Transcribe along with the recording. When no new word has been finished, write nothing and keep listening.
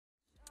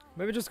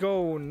Maybe just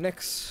go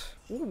next.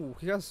 Ooh,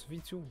 he has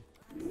V2.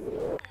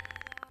 You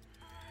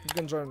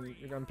can join.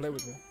 You can play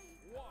with me.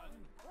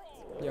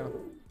 Yeah.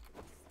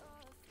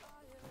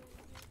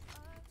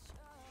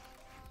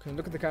 Okay,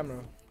 look at the camera.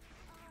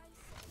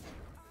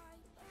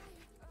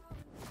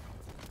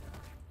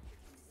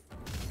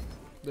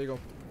 There you go.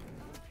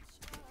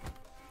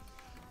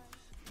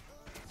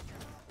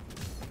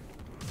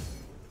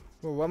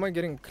 Whoa, why am I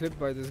getting clipped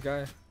by this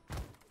guy?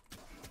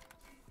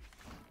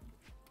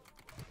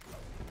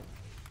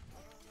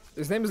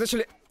 His name is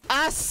literally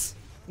Ass!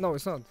 No,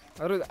 it's not.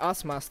 I read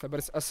Ass Master, but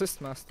it's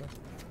Assist Master.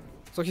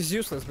 So he's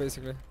useless,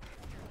 basically.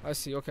 I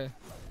see, okay.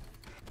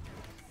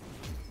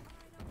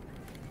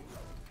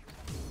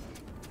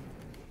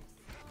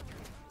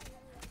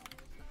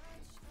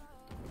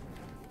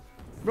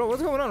 Bro,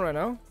 what's going on right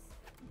now?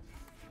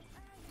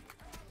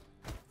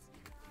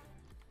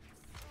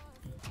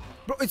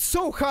 Bro, it's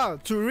so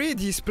hard to read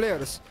these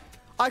players.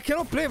 I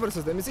cannot play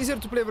versus them. It's easier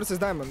to play versus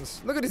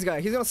diamonds. Look at this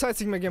guy. He's gonna side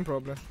me again,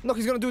 probably. No,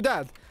 he's gonna do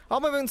that. How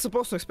am I even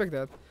supposed to expect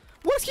that?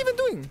 What is he even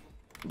doing?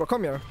 Bro,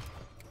 come here.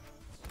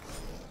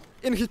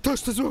 And he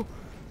touched as well.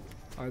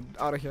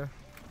 Out of here.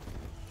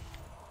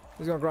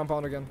 He's gonna ground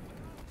pound again.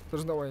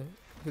 There's no way.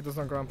 He does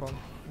not ground pound.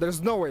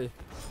 There's no way.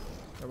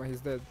 Oh, man, he's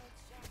dead.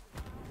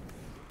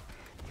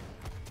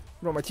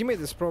 Bro, my teammate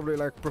is probably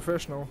like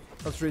professional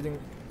at reading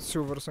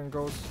silvers and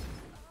golds.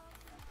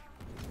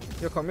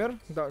 Yo, come here.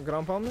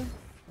 Ground pound me.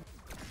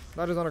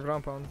 That is on a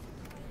ground pound.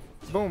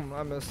 Boom,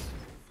 I missed.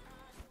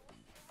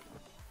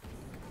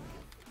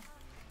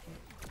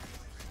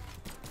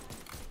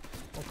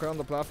 Okay, on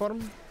the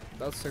platform.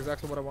 That's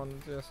exactly what I wanted,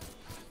 yes.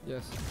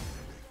 Yes.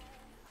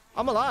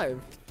 I'm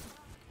alive!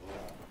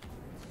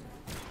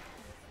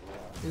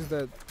 He's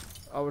dead.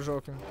 I was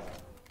joking.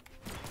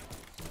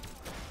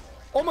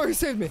 Oh my, he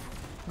saved me!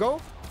 Go!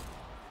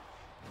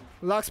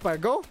 Lag spike,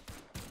 go!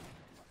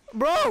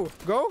 Bro!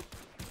 Go!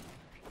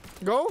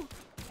 Go!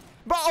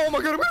 But oh my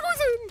god, I'm gonna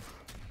go in!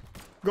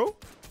 Go!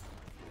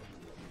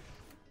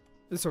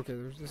 It's okay,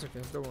 it's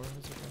okay, don't worry,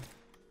 it's okay.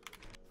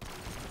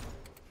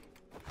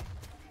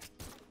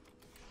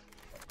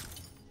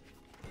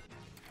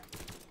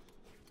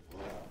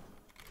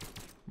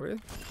 Wait.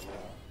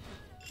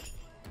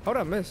 How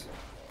did I miss?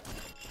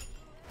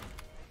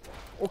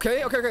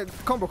 Okay, okay, okay.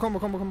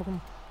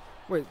 Combo.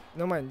 Wait,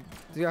 no mind.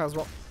 The guy has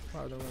one.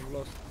 I don't know, I'm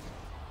lost.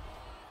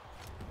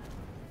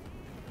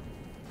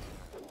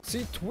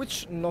 See,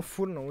 Twitch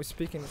Nofurno is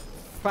speaking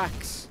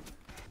facts.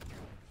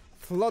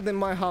 Flooding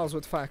my house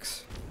with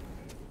facts.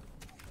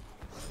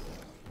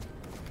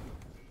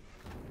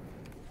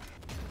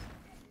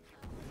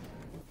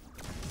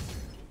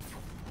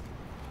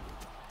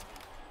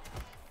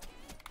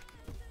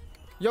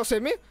 Yo,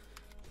 save me?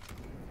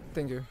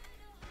 Thank you.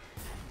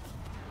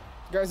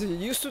 Guys, you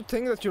used to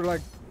think that you're like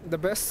the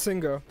best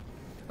singer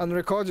and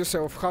record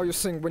yourself how you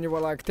sing when you were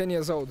like 10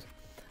 years old.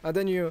 And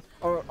then you,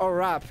 or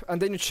rap, and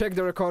then you check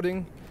the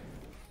recording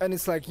and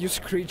it's like you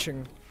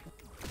screeching.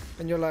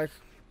 And you're like,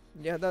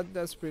 yeah,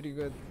 that's pretty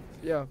good.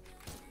 Yeah.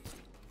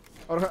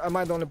 Or am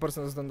I the only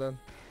person that's done that?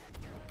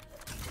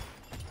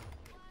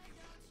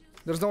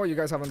 There's no way you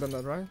guys haven't done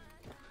that, right?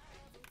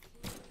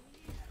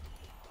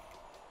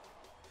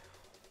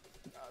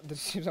 The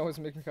seems always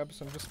making happy,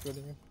 so I'm just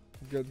spreading it.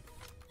 Good.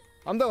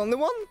 I'm the only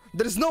one?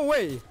 There's no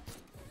way!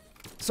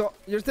 So,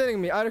 you're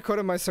telling me I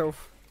recorded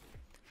myself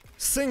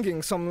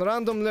singing some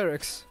random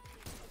lyrics,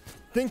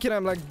 thinking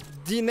I'm like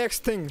the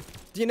next thing,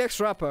 the next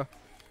rapper.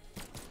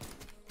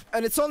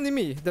 And it's only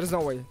me. There's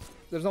no way.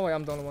 There's no way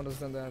I'm the only one that's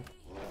done that.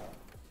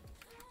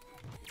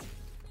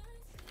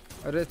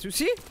 I read to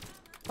see?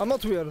 I'm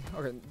not weird.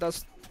 Okay,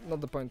 that's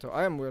not the point though.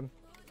 I am weird.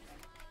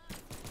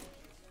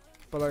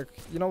 But like,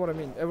 you know what I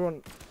mean?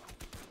 Everyone...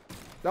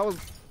 That was...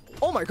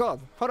 Oh my god!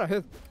 How did I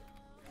hit?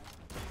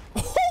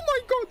 Oh my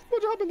god!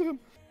 What happened to him?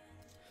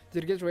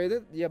 Did you get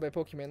raided? Yeah, by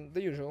Pokemon.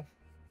 The usual.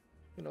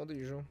 You know, the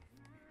usual.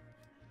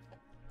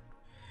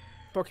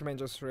 Pokemon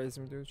just raised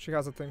me, dude. She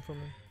has a thing for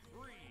me.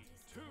 3,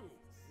 2,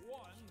 1,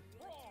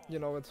 you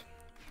know it.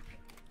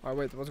 Alright,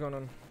 wait. What's going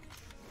on?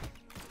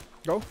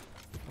 Go?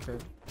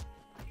 Okay.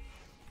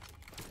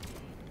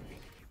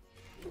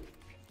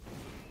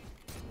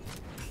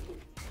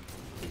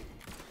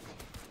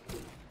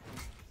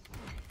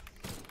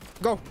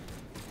 Go!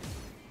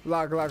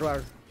 Lag.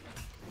 Alright,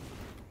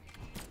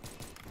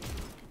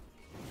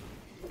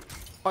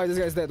 this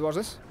guy's dead. Watch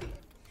this.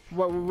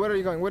 Where are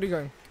you going? Where are you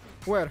going?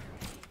 Where?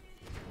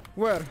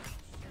 Where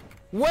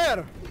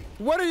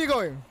are you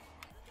going?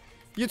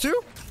 You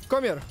too?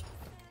 Come here.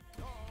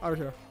 Out of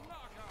here.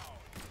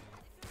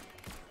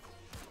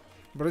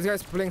 But this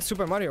guy's playing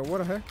Super Mario. What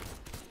the heck?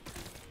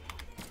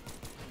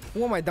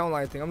 Who am I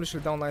downlighting? I'm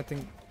literally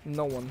downlighting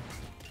no one.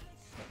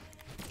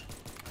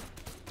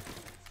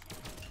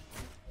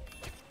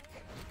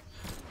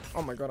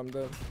 Oh my god, I'm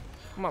dead.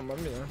 Mamma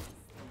mia.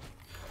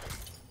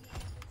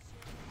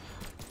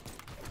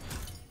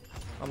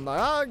 I'm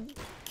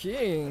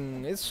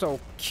lagging. It's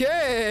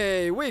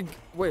okay. Wait,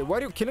 why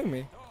are you killing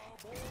me?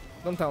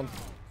 Don't taunt.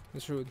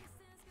 It's rude.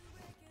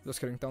 Just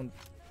kidding, taunt.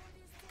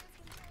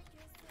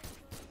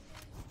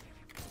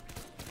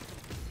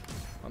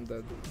 I'm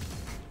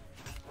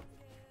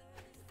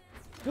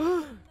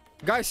dead.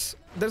 Guys,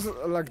 there's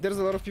a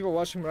lot of people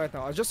watching me right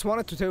now. I just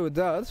wanted to tell you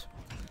that.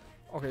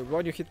 Okay,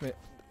 why do you hit me?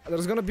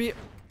 There's gonna be...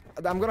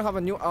 I'm gonna have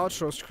a new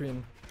outro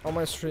screen on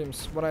my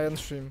streams when I end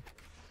stream.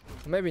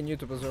 Maybe in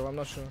YouTube as well, I'm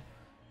not sure.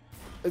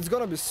 It's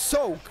gonna be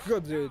so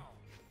good, dude.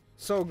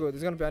 So good.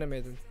 It's gonna be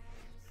animated.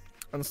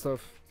 And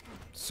stuff.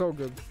 So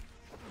good.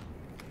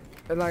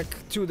 In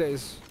like 2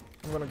 days,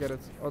 I'm gonna get it.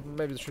 Or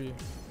maybe 3.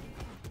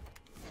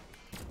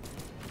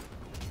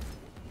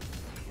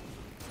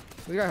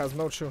 This guy has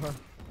no chew, huh?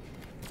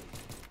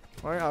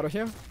 Alright, out of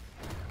here.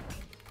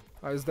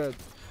 Oh, he's dead.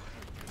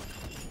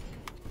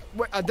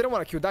 Wait, I didn't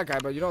want to kill that guy,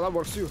 but you know, that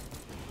works too.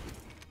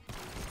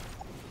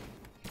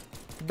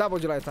 Double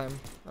July time.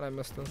 And I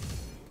missed it.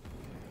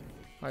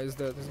 Ah, he's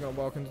dead. He's gonna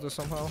walk into this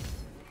somehow.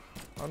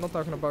 I'm not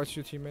talking about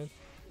you, teammate.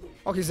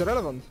 Oh, he's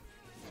irrelevant.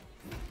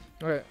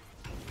 Okay.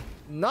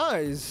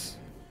 Nice!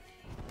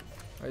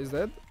 Oh, he's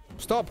dead.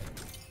 Stop!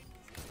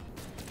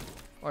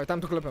 Alright,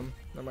 time to clip him.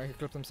 Never mind, he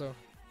clipped himself.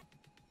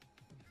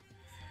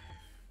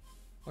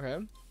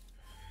 Okay.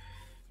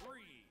 3,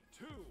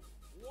 2,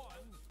 1.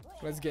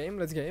 Let's game,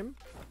 let's game.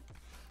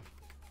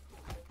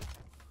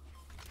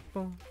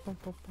 Boom, boom,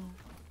 boom, boom.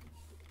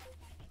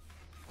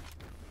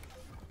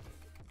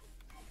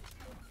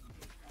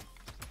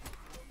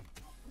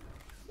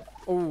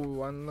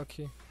 Oh,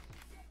 unlucky.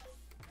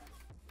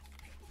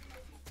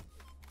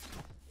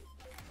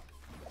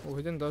 Oh,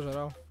 he didn't dodge at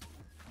all.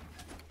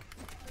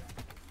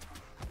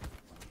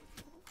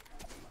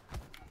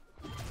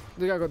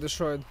 The guy got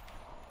destroyed.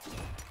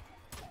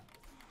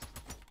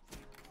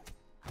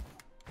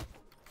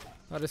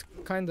 That is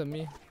kinda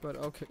me, but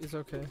okay, it's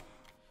okay.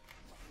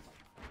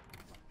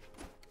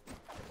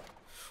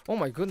 Oh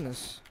my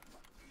goodness.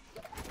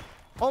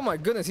 Oh my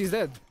goodness, he's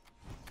dead.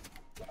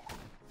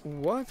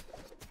 What?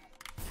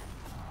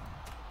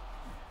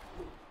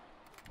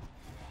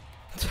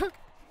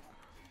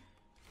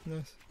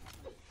 Nice.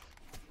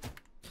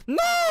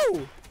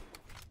 No!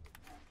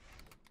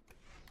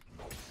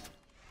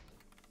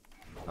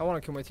 I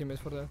wanna kill my teammates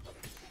for that.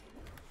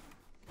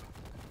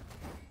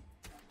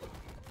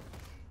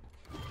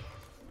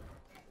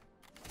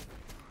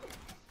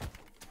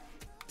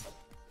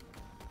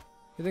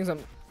 He thinks I'm...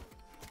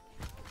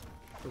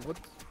 Wait,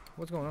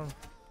 what's going on?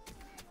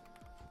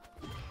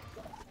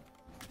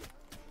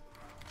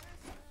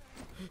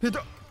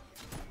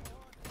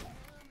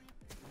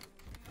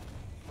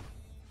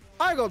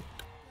 I got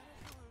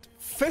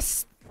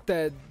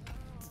fisted.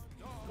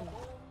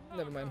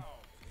 Never mind.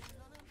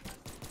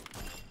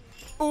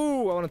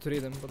 Ooh, I wanted to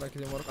read him, but that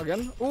didn't work.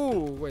 Again?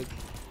 Ooh, wait.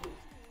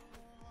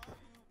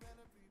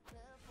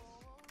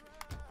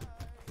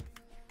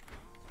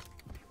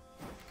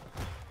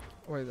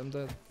 Wait, I'm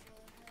dead.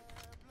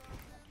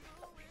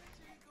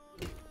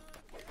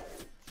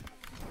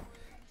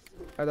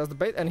 Alright, that's the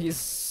bait, and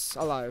he's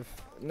alive.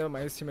 Never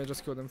mind, his teammate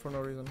just killed him for no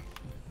reason.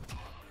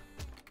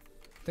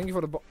 Thank you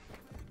for the bo-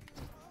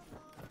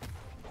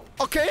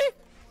 Okay!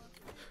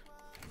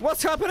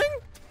 What's happening?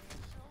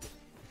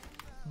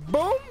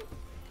 Boom!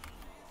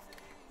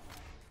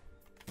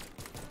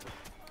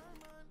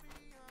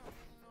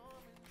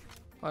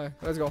 Alright,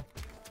 let's go.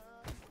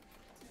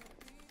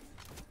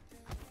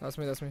 That's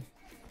me, that's me.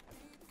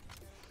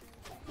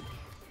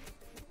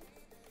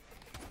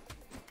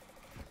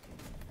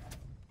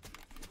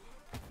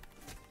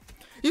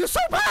 You're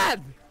so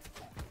bad!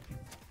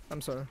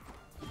 I'm sorry.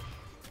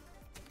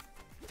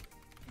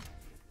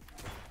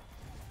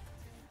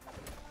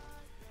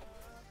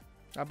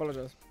 I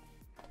apologize.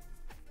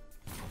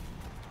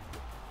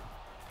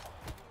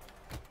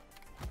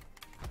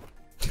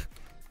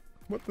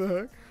 What the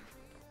heck?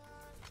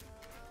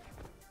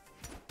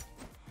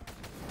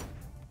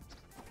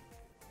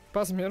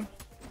 Pass him here.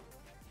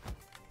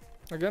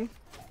 Again.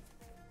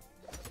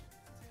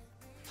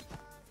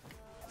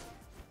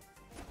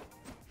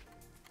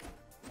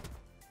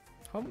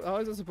 How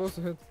is it supposed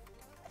to hit?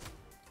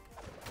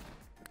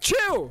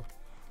 Chill!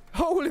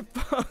 Holy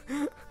fuck!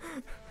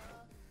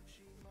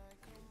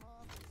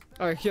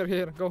 Alright,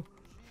 here, go.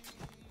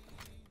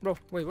 Bro,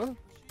 wait, what?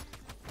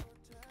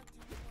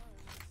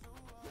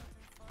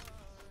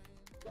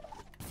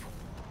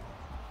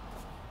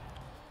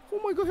 Oh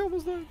my god, he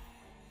almost died.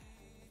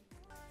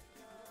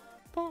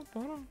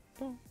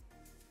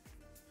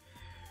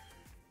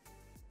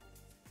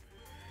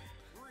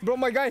 Bro,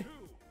 my guy.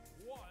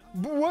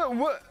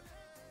 What?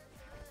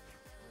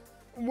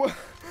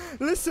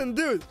 Listen,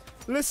 dude.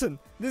 Listen.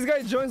 This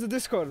guy joins the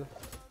Discord.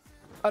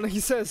 And he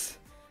says,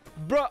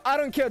 bro, I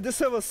don't care. This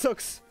server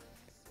sucks.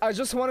 I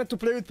just wanted to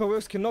play with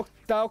Pavelski, not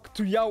talk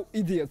to y'all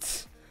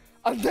idiots.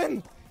 And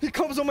then he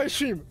comes on my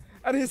stream.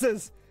 And he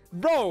says,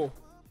 bro,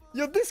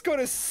 your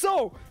Discord is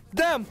so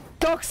damn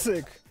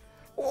toxic.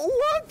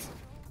 What?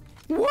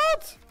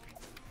 What?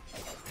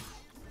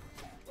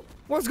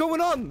 What's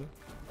going on?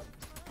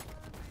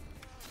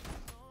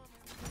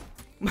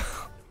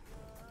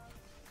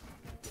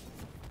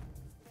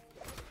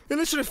 He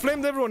literally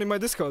flamed everyone in my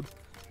Discord.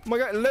 My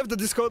guy left the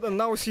Discord and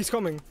now he's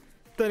coming,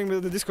 telling me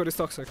that the Discord is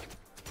toxic.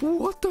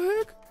 What the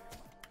heck?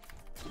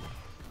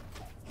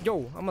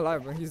 Yo, I'm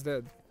alive and he's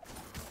dead.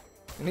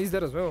 And he's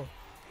dead as well.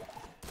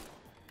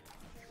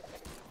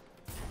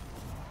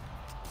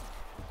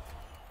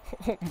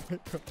 Oh my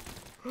god.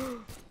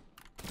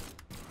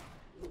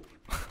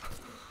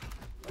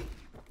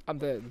 I'm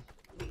dead.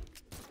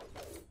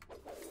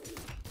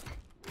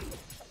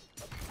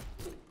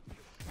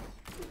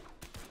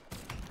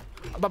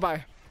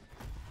 Bye-bye.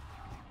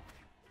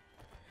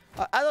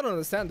 I don't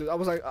understand, dude. I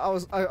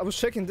was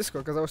checking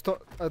Discord because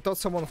I thought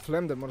someone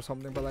flamed them or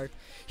something, but like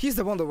he's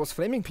the one that was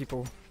flaming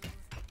people.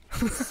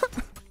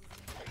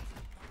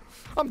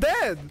 I'm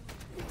dead.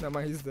 Never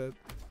mind, he's dead.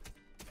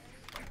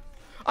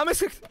 I'm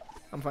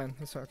fine.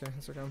 It's okay.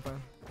 It's okay. I'm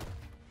fine.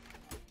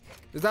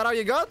 Is that all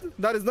you got?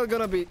 That is not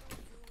gonna be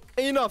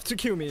enough to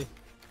kill me.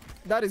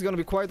 That is gonna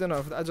be quite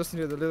enough. I just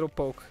needed a little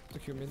poke to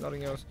kill me,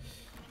 nothing else.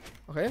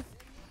 Okay.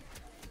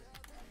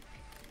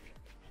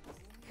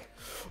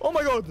 Oh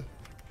my god!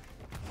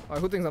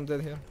 Alright, who thinks I'm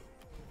dead here?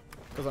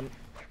 Because I'm...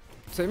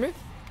 Save me?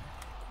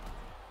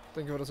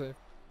 Thank you for the save.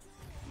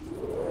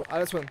 Alright,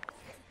 let's win.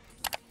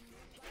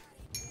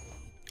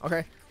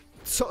 Okay.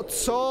 So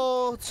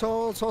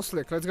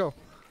slick. Let's go.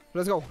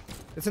 Let's go.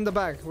 It's in the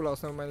bag. Who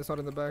lost? Never mind, it's not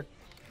in the bag.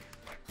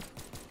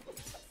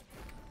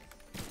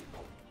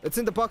 It's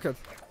in the pocket.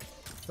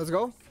 Let's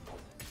go.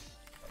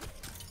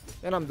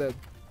 And I'm dead.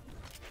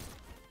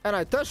 And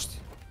I touched.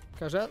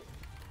 Catch that?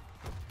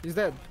 He's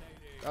dead.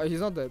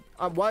 He's not dead.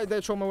 Why did they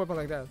throw my weapon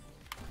like that?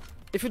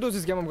 If you lose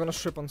this game, I'm gonna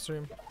strip on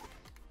stream.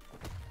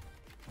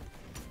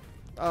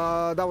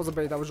 That was a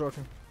bait. I was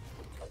joking.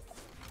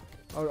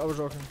 I was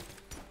joking.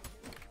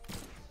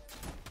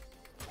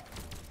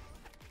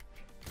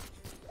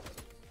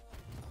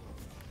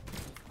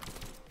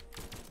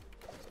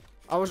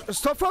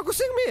 Stop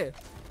focusing me!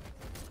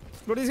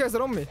 Bro, these guys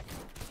are on me.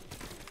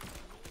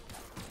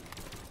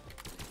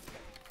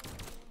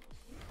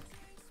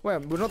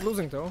 Wait, we're not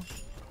losing though.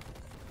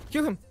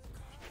 Kill him!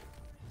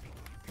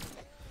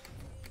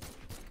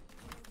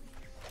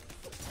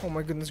 Oh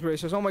my goodness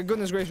gracious, oh my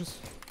goodness gracious.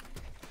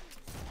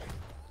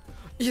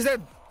 He's dead!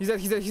 He's dead,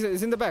 he's dead, he's dead,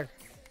 he's in the bag.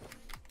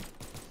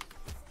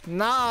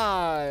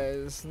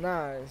 Nice,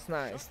 nice,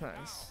 nice,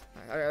 nice.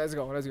 Okay, let's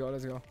go, let's go,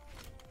 let's go.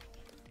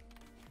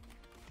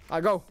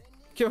 I go.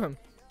 Kill him.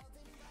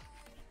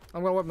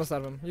 I'm gonna weapon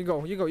stab him. You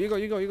go, you go, you go,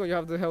 you go, you go. You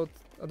have the health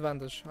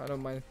advantage. I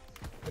don't mind.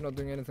 You're not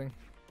doing anything.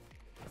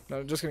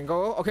 No, just kidding.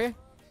 Go, okay.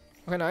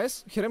 Okay,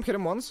 nice. Hit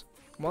him once.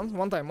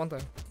 One time.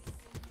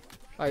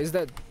 Ah, he's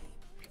dead.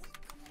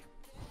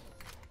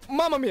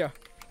 Mamma mia!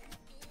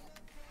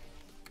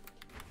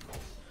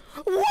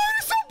 Why are you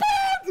so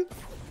bad?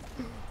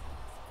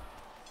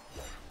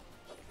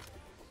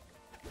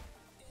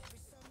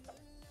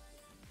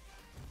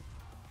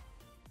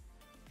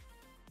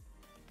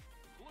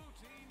 Blue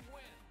team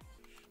wins.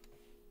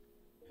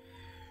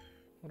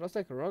 Well, that's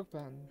like a rock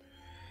band.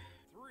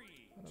 3,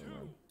 2,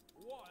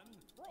 1,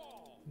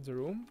 brawl. The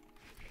room?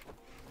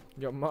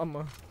 Your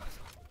mama.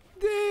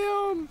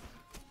 Damn!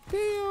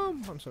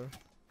 Damn! I'm sorry.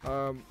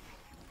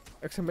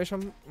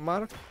 Exclamation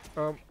mark.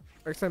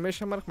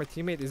 Exclamation mark. My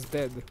teammate is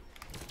dead.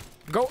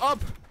 Go up!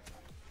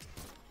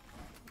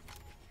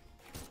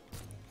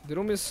 The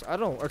room is, I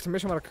don't know.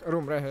 Exclamation mark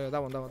room right here.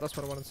 That one. That's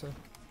what I wanted to say.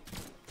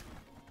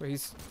 Wait,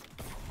 he's.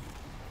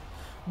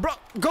 Bro,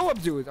 go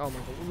up, dude! Oh my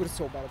god, we're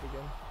so bad at the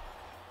game.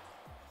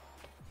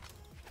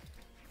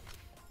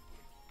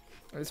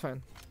 It's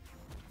fine.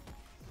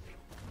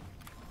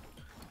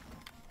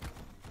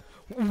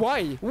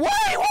 Why? Why?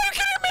 Why are you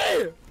kidding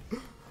me?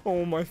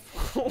 Oh my!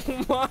 Oh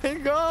my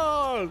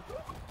god!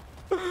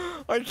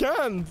 I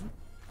can't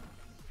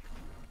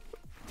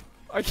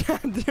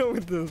deal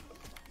with this.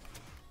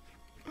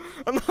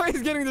 And now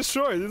he's getting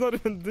destroyed. He's not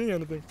even doing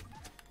anything.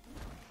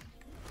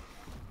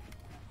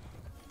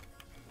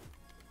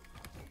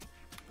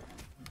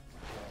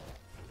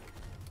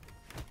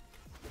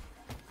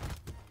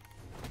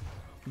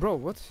 Bro,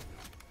 what?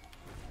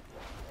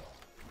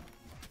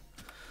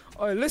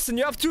 Alright, listen,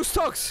 you have 2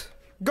 stocks.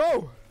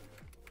 Go!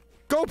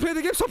 Go play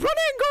the game. Stop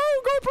running!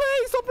 Go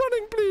play! Stop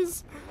running,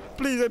 please!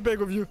 Please, I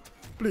beg of you.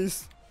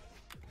 Please.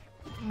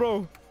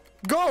 Bro.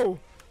 Go!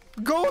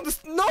 Go on the...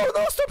 No,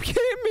 stop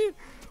killing me!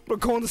 Bro,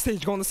 go on the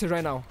stage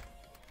right now.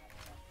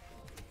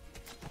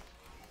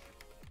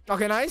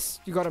 Okay, nice.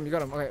 You got him.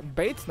 Okay,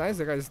 bait. Nice,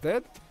 the guy is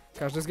dead.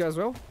 Catch this guy as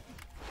well.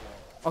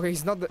 Okay,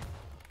 he's not the...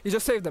 He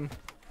just saved him.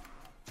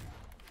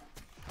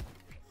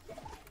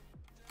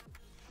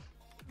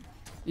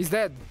 He's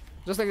dead.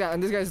 Just like that.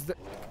 And this guy's...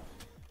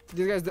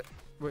 This guy's dead.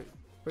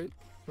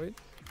 Wait.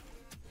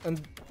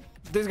 And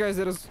this guy's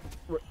dead as...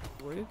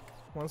 Wait.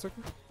 1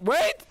 second.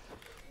 Wait!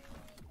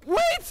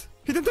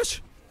 He didn't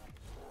touch!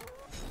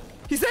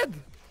 He's dead!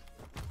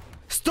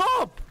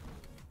 Stop!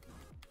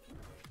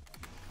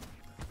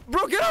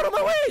 Bro, get out of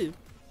my way!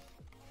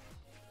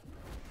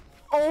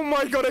 Oh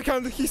my god, I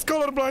can't. He's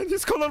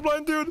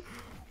colorblind, dude.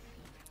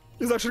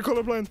 He's actually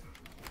colorblind.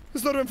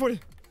 It's not even funny.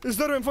 It's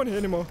not even funny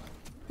anymore.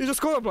 He's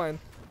just colorblind.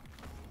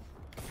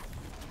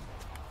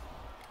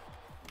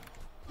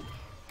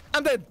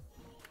 I'm dead.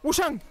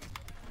 Wushang.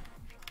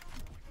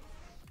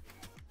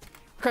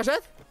 Catch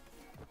that?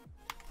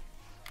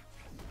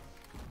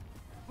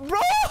 Bro,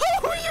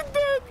 you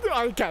dead!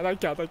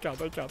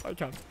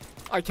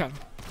 I can't.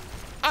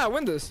 I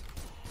win this.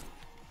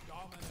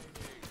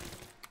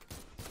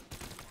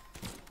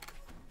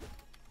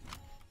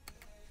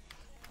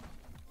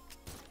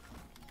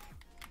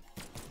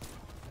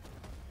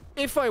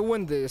 If I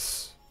win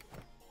this,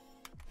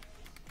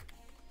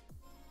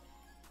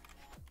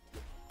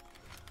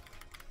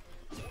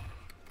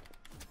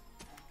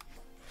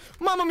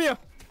 Mamma mia!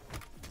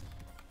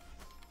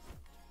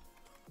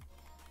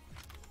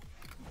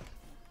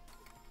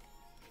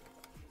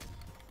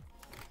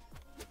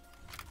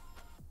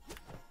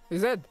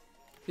 He's dead.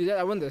 He's dead.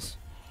 I win this.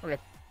 Okay.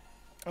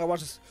 I'll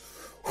watch this.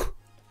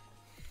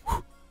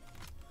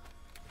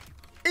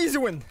 Easy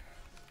win.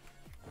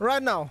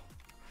 Right now.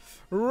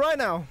 Right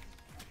now.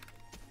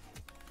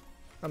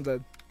 I'm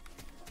dead.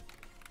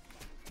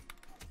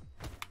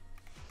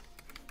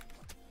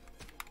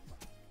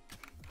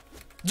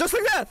 Just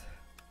like that.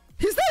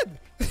 He's dead.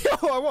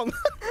 Yo, I won.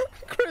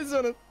 Crazy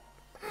on it.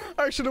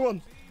 I actually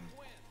won.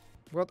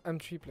 What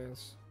M3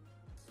 players?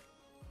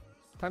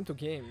 Time to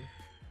game.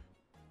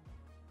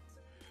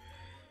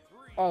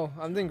 Oh,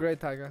 I'm doing great,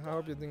 Tiger. I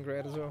hope you're doing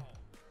great as well.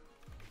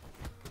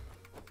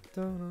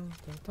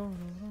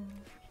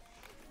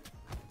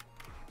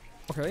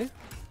 Okay.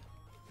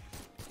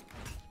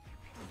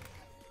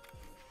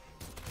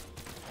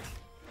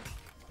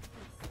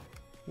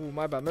 Ooh,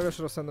 my bad. Maybe I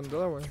should have sent them the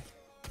other way.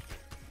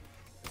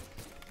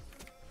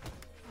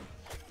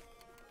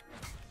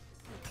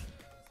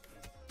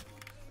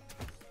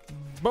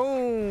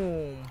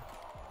 Boom!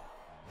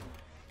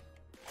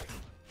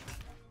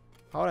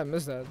 How did I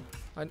miss that?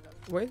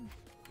 Wait.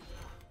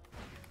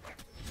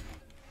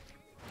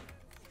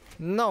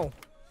 No.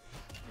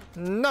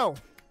 No.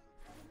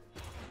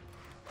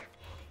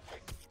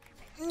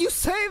 You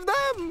saved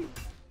them.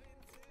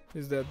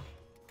 He's dead.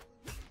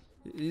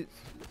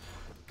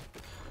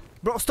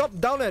 Bro, stop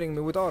down airing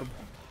me with orb.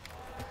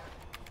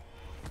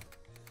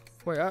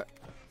 Wait,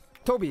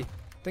 Toby,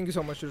 thank you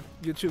so much.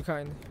 You're too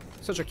kind.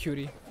 Such a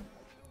cutie.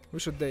 We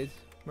should date.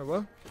 Wait,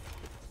 what?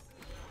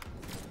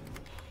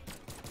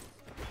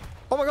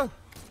 Oh my god!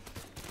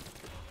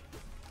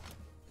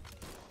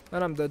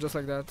 And I'm dead just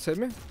like that. Save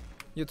me?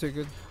 You're too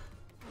good.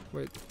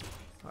 Wait.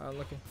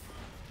 Unlucky.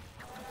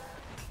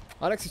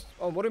 Alex is...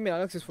 Oh, what do you mean?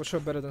 Alex is for sure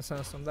better than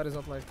Sandstorm. That is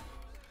not like...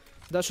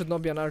 That should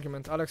not be an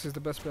argument. Alex is the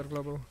best player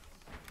global.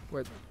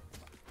 Wait.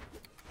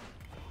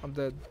 I'm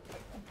dead.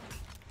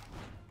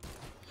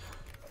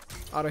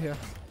 Out of here.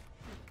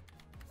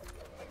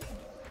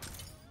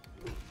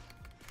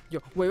 Yo,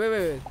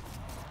 wait.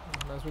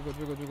 Nice, we're good.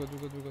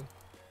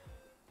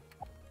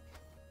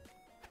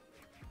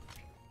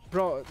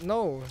 Bro,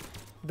 no.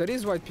 There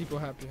is white people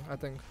happy, I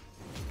think.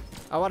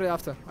 I want it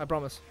after, I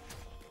promise.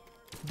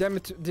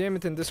 DM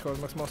it in Discord,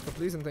 Max Moscow,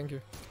 please, and thank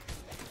you.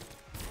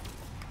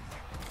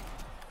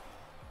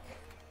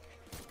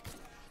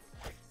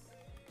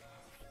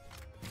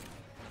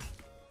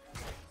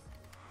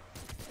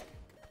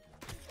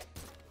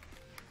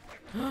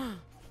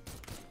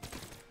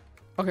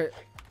 Okay.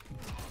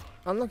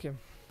 Unlock him.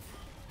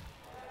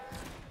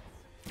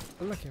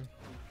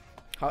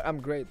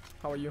 I'm great.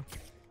 How are you?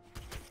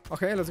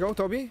 Okay, let's go,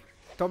 Toby.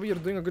 Toby, you're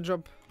doing a good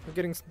job. You're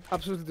getting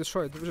absolutely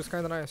destroyed, which is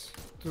kind of nice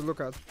to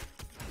look at.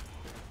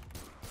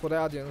 For the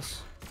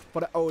audience.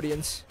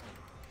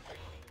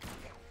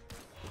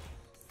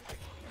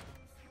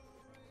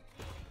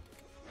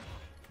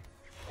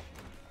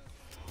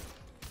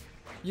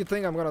 You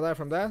think I'm gonna die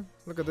from that?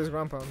 Look at this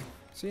ground pound.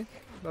 See?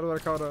 That's what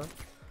I call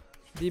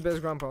the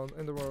best ground pound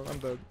in the world. I'm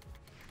dead.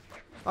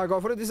 I'll go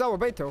for it. This is our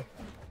bait though.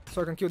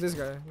 So I can kill this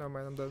guy. Never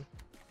mind, I'm dead.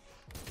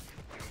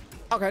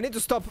 Okay, I need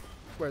to stop.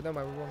 Wait, never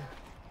mind, we won.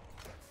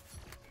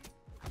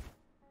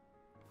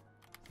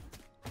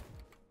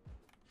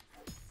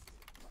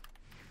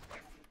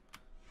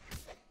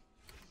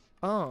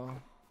 Oh.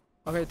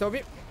 Okay,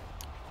 Toby.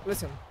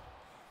 Listen.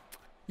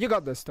 You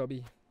got this,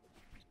 Toby.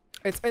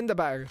 It's in the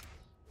bag.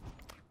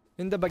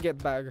 In the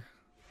baguette bag.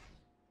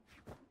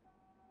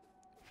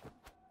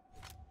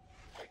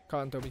 Come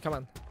on, Toby, come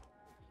on.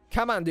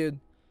 Come on, dude.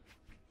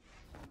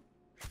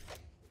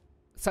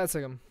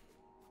 Side-sig him.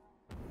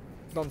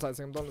 Don't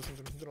side-sig him, don't listen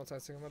to me. Do not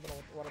side-sig him, I don't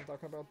know what I'm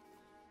talking about.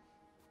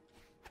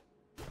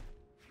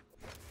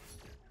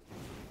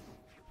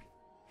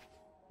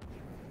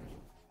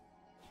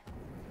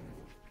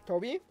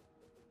 Toby?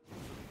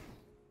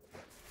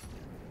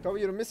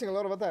 Toby, you're missing a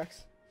lot of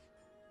attacks.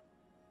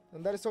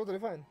 And that is totally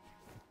fine.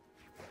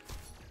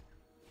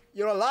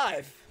 You're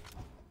alive!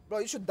 Bro,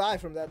 you should die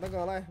from that, not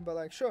gonna lie, but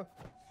like, sure.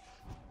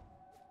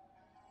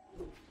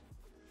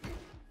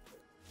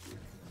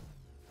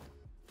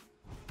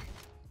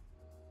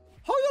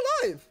 How are you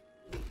alive?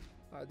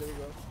 Alright, there we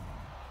go.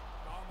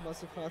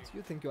 Massive heart,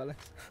 you think you,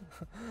 Alex.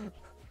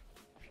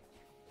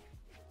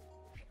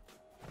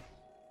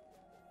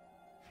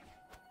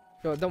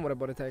 Yo, don't worry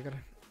about it, Tiger.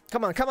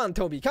 Come on,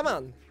 Toby, come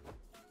on!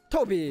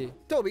 Toby,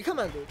 come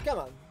on, dude, come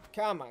on.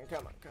 Come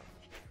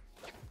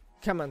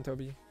on,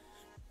 Toby.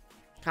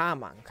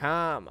 Come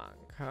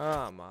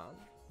on.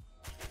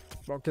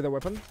 Bro, get the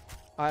weapon.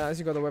 Alright, nice,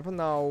 you got the weapon.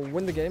 Now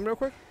win the game real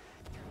quick.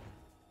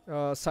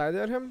 Side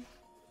air him.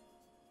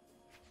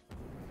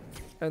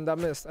 And I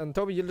missed. And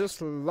Toby, you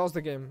just lost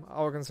the game,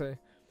 all I can say.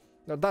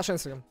 No, dash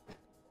answer him.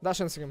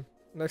 Dash answer him.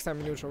 Next time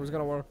in neutral, it's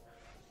gonna work.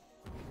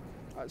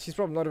 She's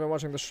probably not even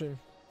watching the stream.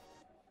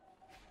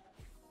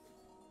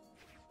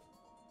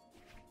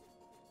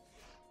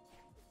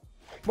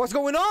 What's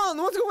going on?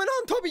 What's going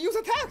on? Toby, use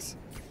attacks!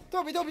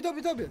 Toby.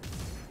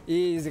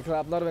 Easy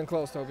clap, not even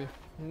close, Toby.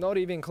 Not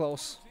even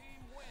close.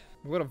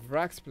 What a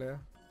Vrax player.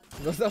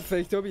 Was that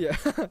fake Toby? Yeah,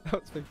 that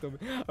was fake Toby.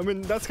 I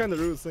mean, that's kind of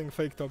rude saying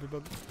fake Toby,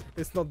 but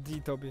it's not the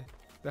Toby.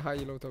 The high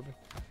elo Toby.